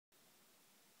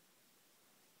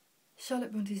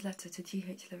Charlotte Bronte's letter to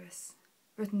G.H. Lewes,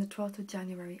 written the 12th of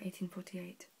January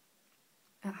 1848,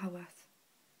 at Haworth.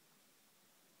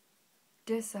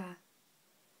 Dear Sir,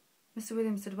 Mr.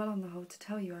 Williams did well on the whole to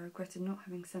tell you I regretted not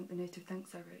having sent the note of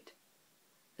thanks I wrote,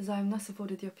 as I am thus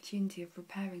afforded the opportunity of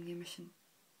repairing the omission.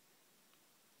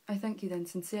 I thank you then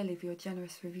sincerely for your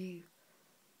generous review,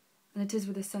 and it is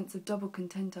with a sense of double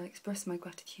content I express my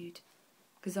gratitude,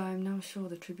 because I am now sure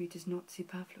the tribute is not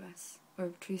superfluous or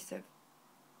obtrusive.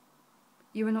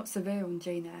 You were not severe on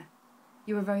Jane Eyre.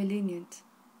 You were very lenient.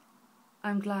 I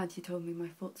am glad you told me my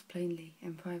faults plainly,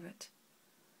 in private,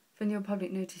 for in your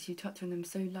public notice you touch on them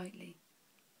so lightly.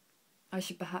 I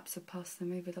should perhaps have passed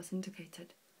them over thus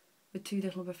indicated, with too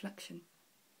little reflection.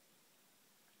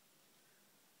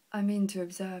 I mean to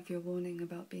observe your warning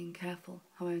about being careful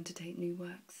how I undertake new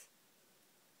works.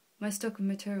 My stock of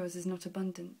materials is not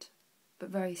abundant, but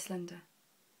very slender.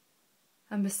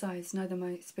 And besides, neither my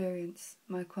experience,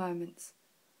 my acquirements,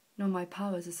 nor my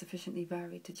powers are sufficiently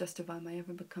varied to justify my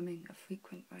ever becoming a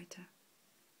frequent writer.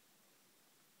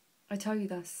 I tell you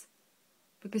thus,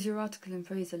 because your article in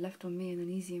Fraser left on me an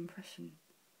uneasy impression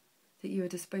that you are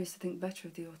disposed to think better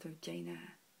of the author of Jane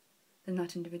Eyre than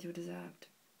that individual deserved,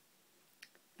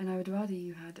 and I would rather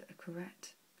you had a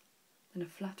correct than a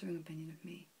flattering opinion of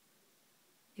me,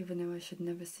 even though I should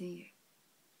never see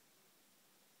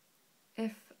you.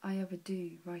 If I ever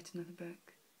do write another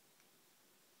book,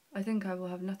 I think I will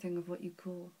have nothing of what you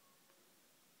call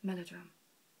melodrama.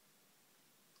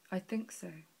 I think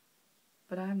so,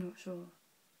 but I am not sure.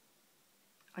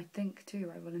 I think,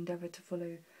 too, I will endeavour to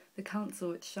follow the counsel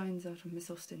which shines out of Miss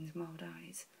Austen's mild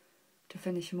eyes, to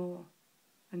finish more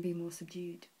and be more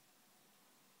subdued.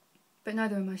 But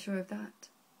neither am I sure of that.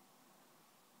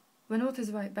 When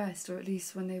authors write best, or at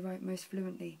least when they write most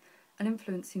fluently, an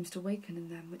influence seems to awaken in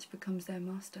them which becomes their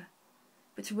master,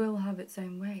 which will have its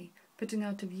own way, putting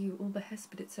out of view all behest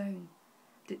but its own,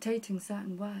 dictating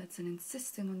certain words and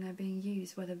insisting on their being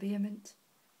used, whether vehement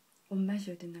or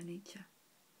measured in their nature.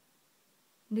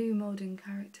 New moulding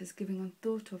characters, giving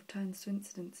unthought of turns to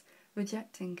incidents,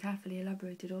 rejecting carefully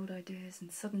elaborated old ideas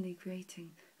and suddenly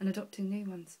creating and adopting new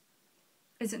ones.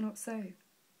 Is it not so?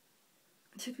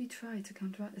 And should we try to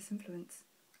counteract this influence?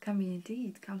 Can we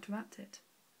indeed counteract it?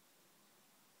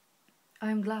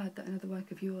 I am glad that another work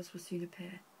of yours will soon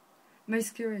appear.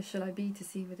 Most curious shall I be to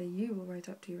see whether you will write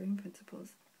up to your own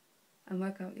principles and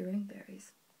work out your own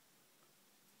theories.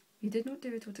 You did not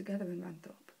do it altogether in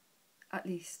Ranthorpe, at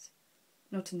least,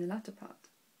 not in the latter part,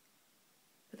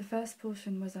 but the first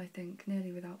portion was, I think,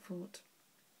 nearly without fault.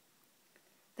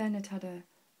 Then it had a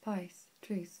pith,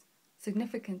 truth,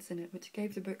 significance in it which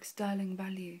gave the book sterling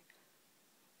value,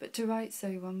 but to write so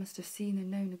one must have seen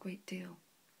and known a great deal,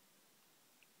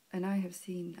 and I have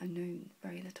seen and known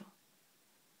very little.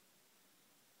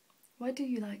 Why do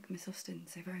you like Miss Austen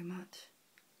so very much?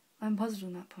 I am puzzled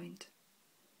on that point.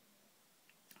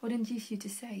 What induced you to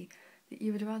say that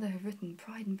you would rather have written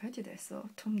Pride and Prejudice or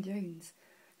Tom Jones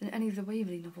than any of the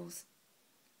Waverley novels?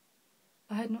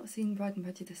 I had not seen Pride and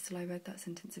Prejudice till I read that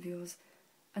sentence of yours,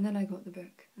 and then I got the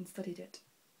book and studied it.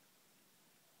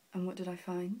 And what did I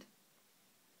find?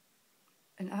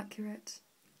 An accurate,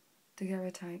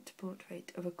 daguerreotyped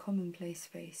portrait of a commonplace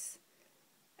face,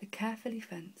 a carefully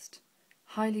fenced,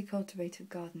 highly cultivated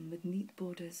garden with neat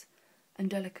borders and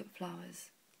delicate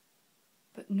flowers,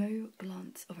 but no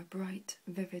glance of a bright,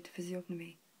 vivid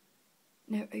physiognomy,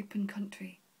 no open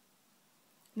country,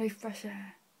 no fresh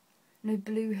air, no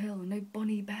blue hill, no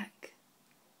bonny beck.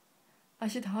 I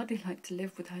should hardly like to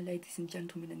live with her ladies and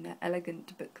gentlemen in their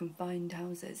elegant but confined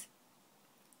houses.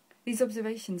 These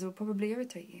observations will probably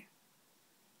irritate you,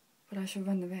 but I shall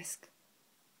run the risk.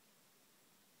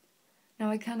 Now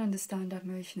I can understand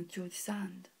admiration of George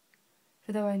Sand,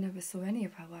 for though I never saw any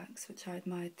of her works which I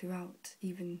admired throughout,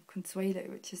 even Consuelo,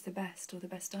 which is the best, or the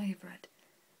best I have read,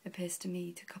 appears to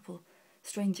me to couple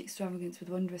strange extravagance with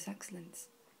wondrous excellence.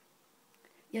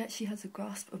 Yet she has a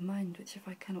grasp of mind which, if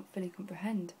I cannot fully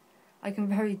comprehend, I can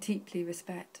very deeply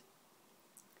respect.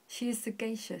 She is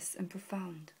sagacious and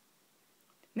profound.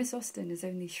 Miss Austen is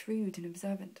only shrewd and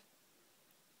observant.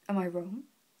 Am I wrong?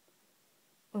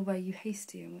 Or were you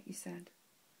hasty in what you said?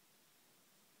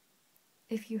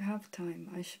 If you have time,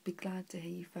 I should be glad to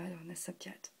hear you further on this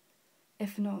subject.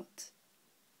 If not,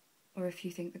 or if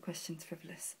you think the questions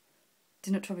frivolous,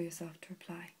 do not trouble yourself to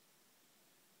reply.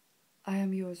 I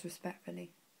am yours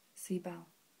respectfully, C. Bell.